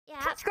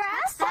touch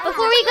grass?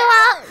 Before we go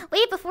out,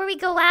 wait, before we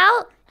go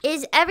out,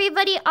 is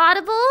everybody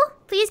audible?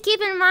 Please keep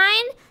in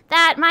mind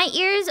that my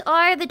ears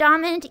are the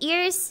dominant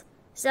ears.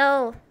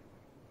 So,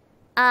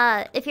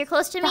 if you're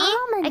close to me,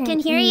 I can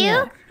hear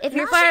you. If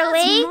you're far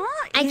away,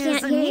 I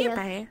can't hear you.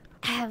 I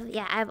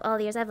have all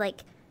the ears. I have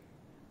like,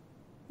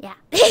 yeah.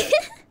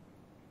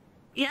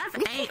 You have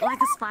 8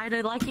 like a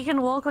spider. Like you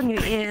can walk on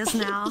your ears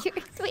now.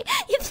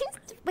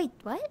 Wait,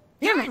 what?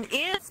 You're an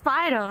ear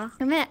spider.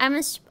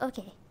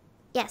 Okay.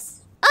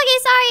 Yes. Okay,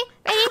 sorry.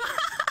 Ready?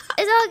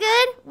 It's all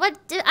good. What?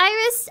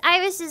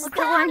 Iris is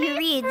the one who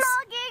reads.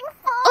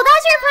 Oh,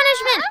 that's your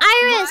punishment,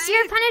 Iris.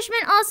 Your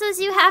punishment also is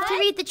you have to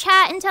read the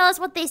chat and tell us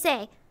what they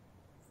say.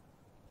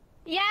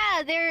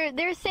 Yeah,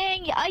 they're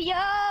saying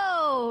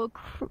yo.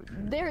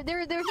 They're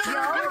very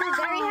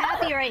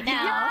happy right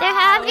now. They're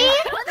happy?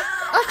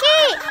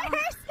 Okay.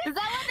 Is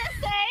that what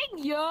they're saying?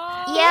 Yo.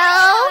 Yo.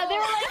 Yeah,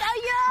 they're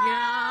like yo.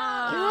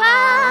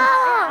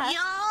 Wow.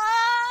 Yo.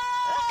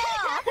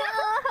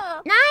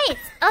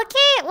 Nice.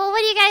 Okay. Well, what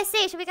do you guys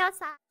say? Should we go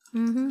outside?